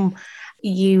this. And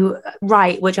you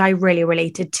write, which I really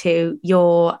related to,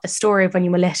 your story of when you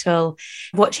were little,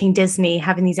 watching Disney,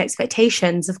 having these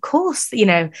expectations. Of course, you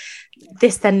know,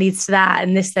 this then leads to that,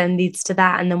 and this then leads to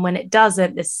that. And then when it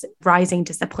doesn't, this rising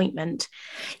disappointment.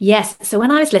 Yes. So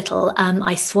when I was little,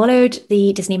 I swallowed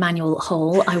the Disney manual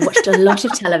whole. I watched a lot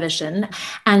of television,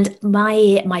 and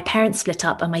my parents split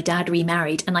up and my dad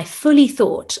remarried. And I fully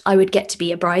thought I would get to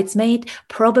be a bridesmaid,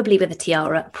 probably with a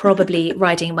tiara, probably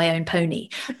riding my own pony.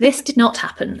 This did not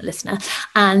happen, listener.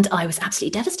 And I was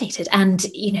absolutely devastated. And,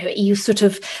 you know,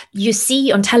 you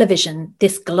see on television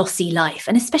this glossy life,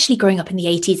 and especially growing up in the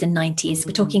 80s and 90s,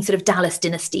 we're talking sort of Dallas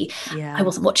Dynasty. Yeah. I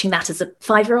wasn't watching that as a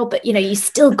 5-year-old, but, you know, you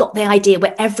still got the idea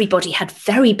where everybody had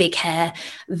very big hair,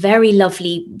 very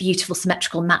lovely, beautiful,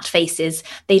 symmetrical, matte faces.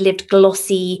 They lived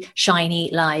glossy,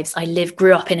 shiny lives. I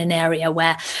grew up in an area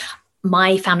where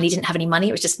my family didn't have any money.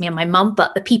 It was just me and my mum,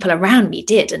 but the people around me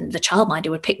did. And the childminder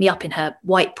would pick me up in her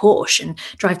white Porsche and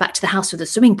drive back to the house with a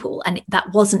swimming pool. And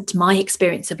that wasn't my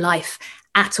experience of life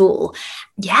at all.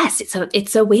 Yes,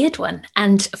 it's a weird one.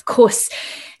 And of course,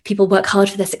 people work hard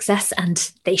for their success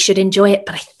and they should enjoy it.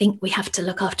 But I think we have to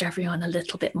look after everyone a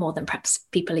little bit more than perhaps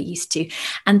people are used to.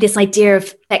 And this idea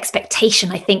of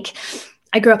expectation, I think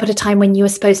I grew up at a time when you were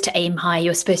supposed to aim high, you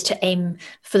were supposed to aim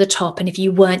for the top. And if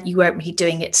you weren't really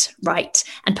doing it right.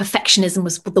 And perfectionism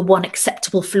was the one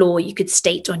acceptable flaw you could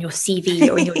state on your CV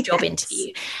or in your job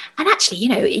interview. And actually, you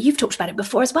know, you've talked about it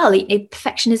before as well.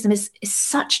 Perfectionism is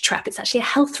such a trap. It's actually a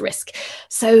health risk.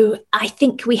 So I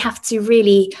think we have to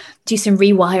really do some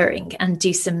rewiring and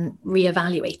do some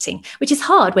reevaluating, which is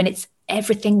hard when it's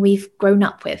everything we've grown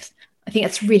up with. I think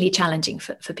that's really challenging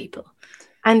for people.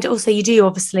 And also you do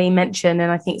obviously mention,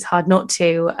 and I think it's hard not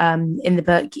to, in the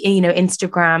book, you know,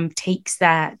 Instagram takes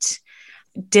that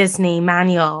Disney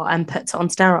manual and puts it on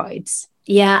steroids.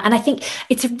 Yeah. And I think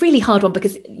it's a really hard one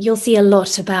because you'll see a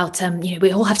lot about, you know,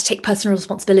 we all have to take personal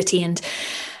responsibility and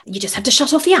you just have to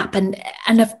shut off the app.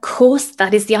 And of course,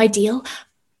 that is the ideal.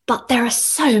 But there are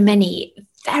so many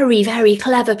very, very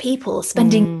clever people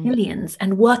spending millions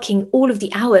and working all of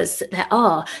the hours that there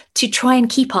are to try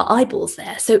and keep our eyeballs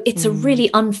there. So it's a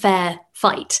really unfair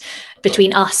fight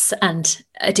between us and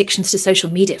addictions to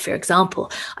social media, for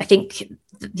example. I think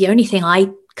the only thing I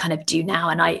kind of do now,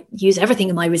 and I use everything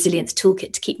in my resilience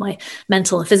toolkit to keep my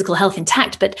mental and physical health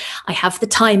intact, but I have the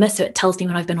timer, so it tells me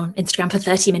when I've been on Instagram for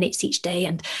 30 minutes each day,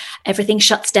 and everything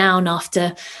shuts down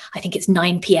after, I think it's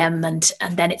 9 p.m. And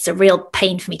then it's a real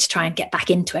pain for me to try and get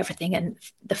back into everything. And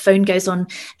the phone goes on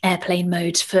airplane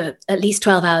mode for at least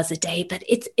 12 hours a day, but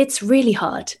it's really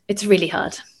hard. It's really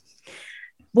hard.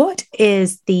 What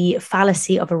is the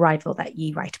fallacy of arrival that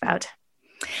you write about?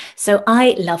 So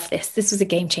I love this. This was a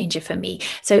game changer for me.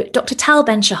 So Dr. Tal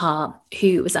Ben-Shahar,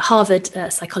 who was a Harvard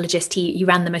psychologist, he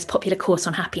ran the most popular course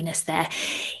on happiness there.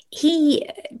 He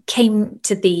came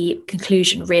to the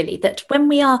conclusion, really, that when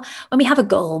we have a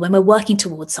goal, when we're working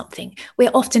towards something,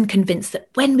 we're often convinced that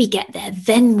when we get there,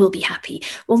 then we'll be happy.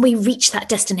 When we reach that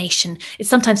destination, it's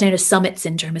sometimes known as summit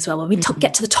syndrome as well. When we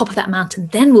get to the top of that mountain,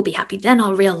 then we'll be happy. Then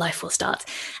our real life will start.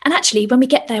 And actually, when we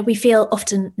get there, we feel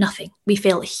often nothing. We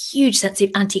feel a huge sense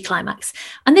of anticlimax.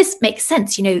 And this makes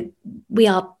sense. You know, we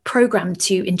are programmed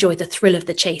to enjoy the thrill of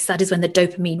the chase. That is when the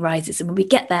dopamine rises. And when we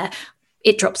get there,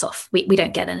 it drops off. We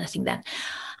don't get anything then.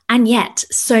 And yet,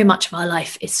 so much of our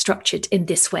life is structured in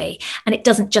this way. And it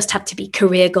doesn't just have to be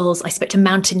career goals. I spoke to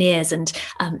mountaineers and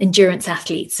endurance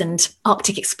athletes and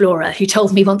Arctic explorer who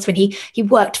told me once when he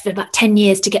worked for about 10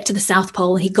 years to get to the South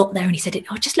Pole, and he got there and he said, it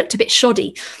just looked a bit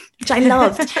shoddy, which I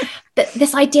loved. But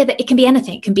this idea that it can be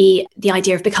anything. It can be the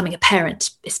idea of becoming a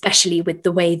parent, especially with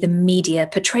the way the media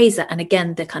portrays it. And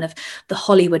again, the kind of the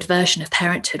Hollywood version of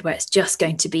parenthood, where it's just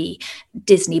going to be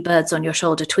Disney birds on your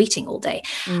shoulder tweeting all day.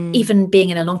 Even being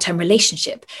in a long-term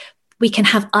relationship, we can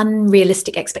have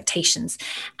unrealistic expectations.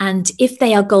 And if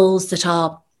they are goals that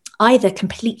are either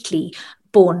completely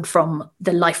born from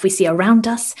the life we see around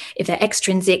us, if they're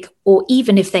extrinsic, or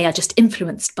even if they are just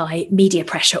influenced by media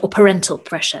pressure or parental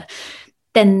pressure,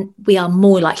 then we are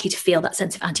more likely to feel that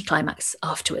sense of anticlimax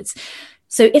afterwards.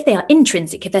 So if they are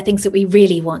intrinsic, if they're things that we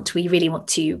really want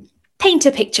to paint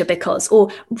a picture because, or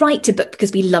write a book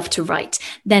because we love to write,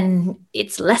 then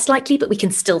it's less likely, but we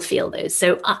can still feel those.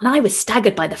 So I was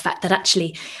staggered by the fact that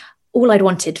actually all I'd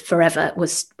wanted forever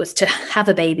was to have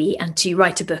a baby and to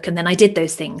write a book. And then I did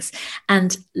those things.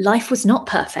 And life was not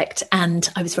perfect. And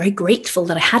I was very grateful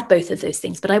that I had both of those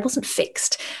things, but I wasn't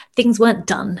fixed. Things weren't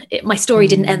done. My story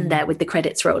didn't end there with the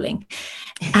credits rolling.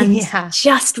 And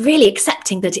just really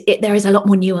accepting that there is a lot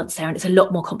more nuance there and it's a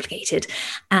lot more complicated.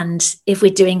 And if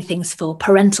we're doing things for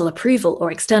parental approval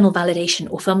or external validation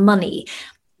or for money,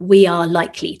 we are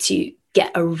likely to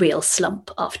get a real slump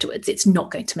afterwards. It's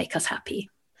not going to make us happy.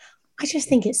 I just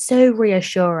think it's so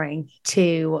reassuring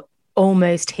to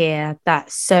almost hear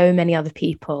that so many other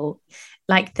people,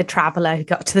 like the traveler who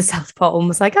got to the South Pole and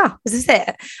was like, oh, is this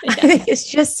it? Yeah. I think it's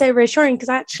just so reassuring because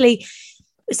actually,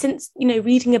 since,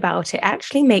 reading about it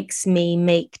actually makes me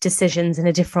make decisions in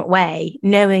a different way,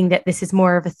 knowing that this is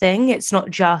more of a thing. It's not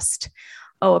just,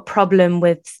 a problem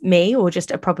with me or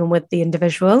just a problem with the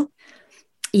individual.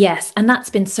 Yes. And that's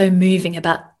been so moving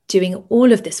about doing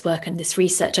all of this work and this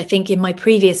research. I think in my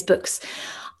previous books,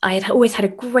 I had always had a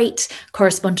great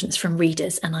correspondence from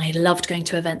readers, and I loved going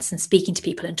to events and speaking to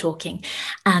people and talking.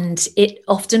 And it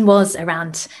often was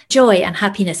around joy and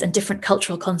happiness and different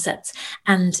cultural concepts.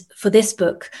 And for this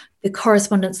book, the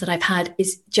correspondence that I've had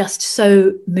is just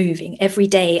so moving. Every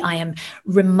day I am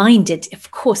reminded,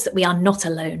 of course, that we are not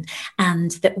alone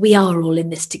and that we are all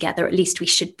in this together, at least we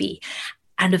should be.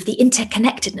 And of the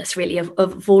interconnectedness, really,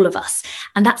 of all of us.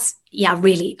 And that's,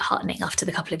 really heartening after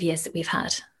the couple of years that we've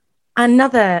had.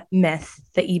 Another myth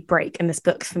that you break in this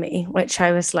book for me, which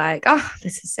I was like,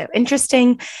 this is so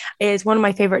interesting, is one of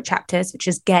my favorite chapters, which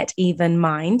is Get Even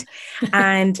Mind.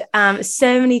 And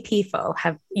so many people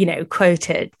have,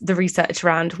 quoted the research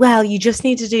around, well, you just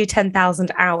need to do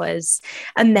 10,000 hours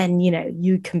and then,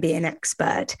 you can be an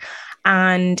expert.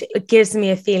 And it gives me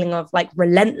a feeling of like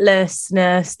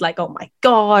relentlessness, like, oh my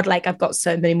God, like I've got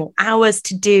so many more hours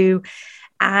to do.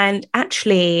 And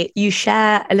actually, you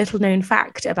share a little known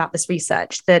fact about this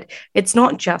research, that it's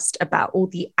not just about all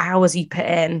the hours you put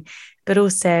in, but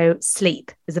also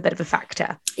sleep is a bit of a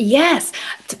factor. Yes,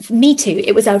 me too.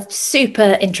 It was a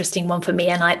super interesting one for me.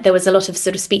 And there was a lot of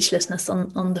sort of speechlessness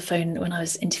on the phone when I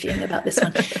was interviewing about this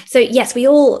one. So yes, we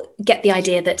all get the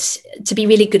idea that to be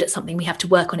really good at something, we have to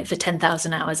work on it for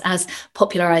 10,000 hours, as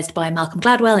popularized by Malcolm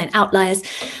Gladwell in Outliers.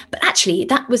 But actually,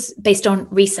 that was based on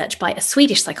research by a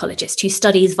Swedish psychologist who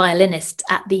studies violinists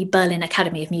at the Berlin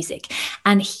Academy of Music.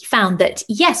 And he found that,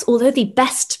 yes, although the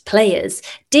best players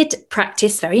did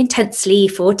practice very intensely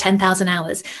for 10,000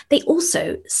 hours, they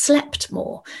also slept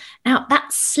more. Now,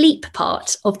 that sleep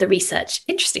part of the research,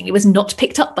 interestingly, was not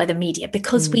picked up by the media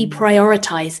because we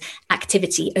prioritize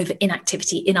activity over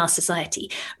inactivity in our society.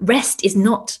 Rest is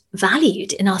not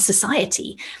valued in our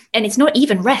society. And it's not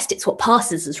even rest, it's what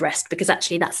passes as rest, because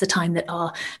actually that's the time that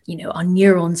our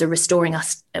neurons are restoring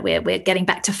us. We're getting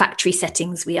back to factory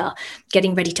settings. We are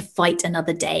getting ready to fight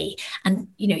another day. And,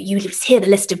 you hear the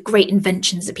list of great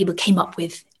inventions that people came up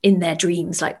with in their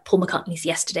dreams, like Paul McCartney's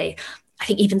Yesterday. I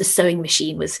think even the sewing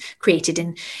machine was created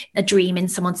in a dream in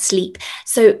someone's sleep.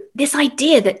 So this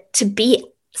idea that to be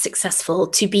successful,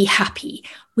 to be happy,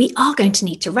 we are going to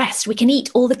need to rest. We can eat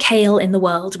all the kale in the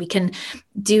world. We can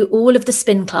do all of the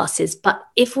spin classes. But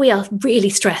if we are really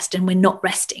stressed and we're not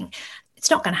resting,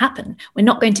 it's not going to happen. We're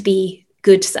not going to be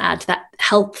good sad, that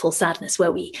helpful sadness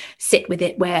where we sit with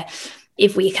it, where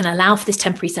if we can allow for this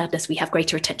temporary sadness, we have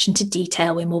greater attention to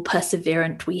detail, we're more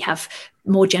perseverant, we have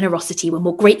more generosity, we're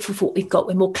more grateful for what we've got,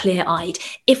 we're more clear-eyed.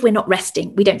 If we're not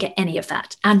resting, we don't get any of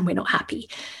that, and we're not happy.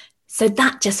 So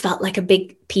that just felt like a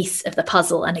big piece of the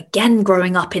puzzle. And again,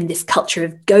 growing up in this culture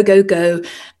of go, go, go,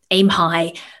 aim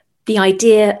high, the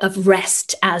idea of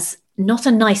rest as not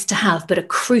a nice to have, but a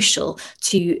crucial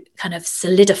to kind of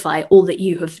solidify all that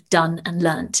you have done and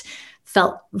learnt,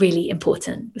 felt really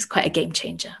important. It was quite a game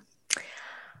changer.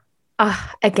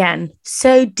 Again,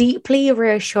 so deeply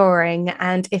reassuring.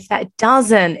 And if that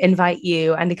doesn't invite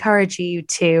you and encourage you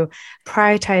to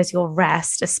prioritize your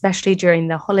rest, especially during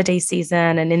the holiday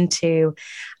season and into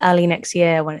early next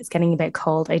year when it's getting a bit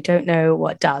cold, I don't know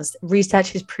what does.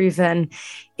 Research has proven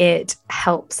it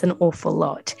helps an awful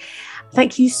lot.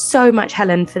 Thank you so much,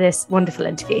 Helen, for this wonderful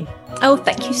interview. Oh,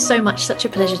 thank you so much. Such a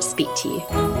pleasure to speak to you.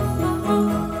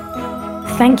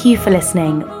 Thank you for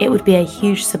listening. It would be a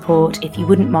huge support if you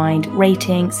wouldn't mind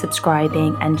rating,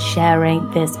 subscribing, and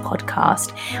sharing this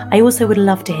podcast. I also would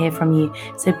love to hear from you.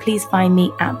 So please find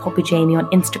me at Poppy Jamie on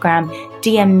Instagram,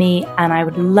 DM me, and I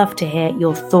would love to hear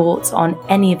your thoughts on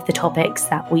any of the topics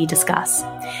that we discuss.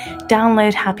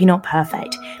 Download Happy Not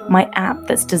Perfect, my app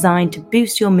that's designed to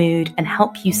boost your mood and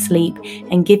help you sleep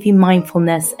and give you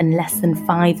mindfulness in less than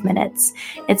 5 minutes.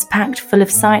 It's packed full of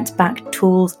science-backed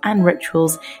tools and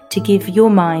rituals to give your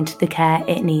mind the care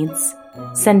it needs.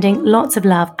 Sending lots of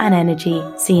love and energy.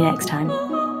 See you next time.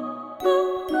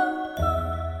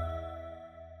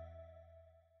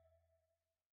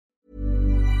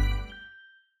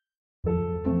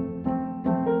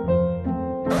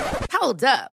 Hold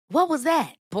up. What was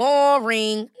that?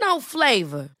 Boring. No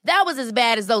flavor. That was as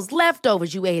bad as those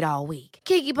leftovers you ate all week.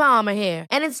 Keke Palmer here,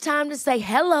 and it's time to say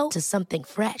hello to something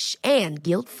fresh and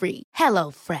guilt-free.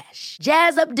 HelloFresh.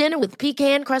 Jazz up dinner with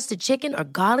pecan-crusted chicken or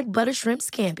garlic butter shrimp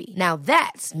scampi. Now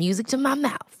that's music to my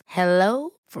mouth.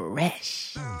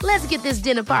 HelloFresh. Let's get this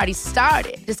dinner party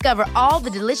started. Discover all the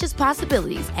delicious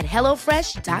possibilities at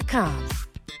HelloFresh.com.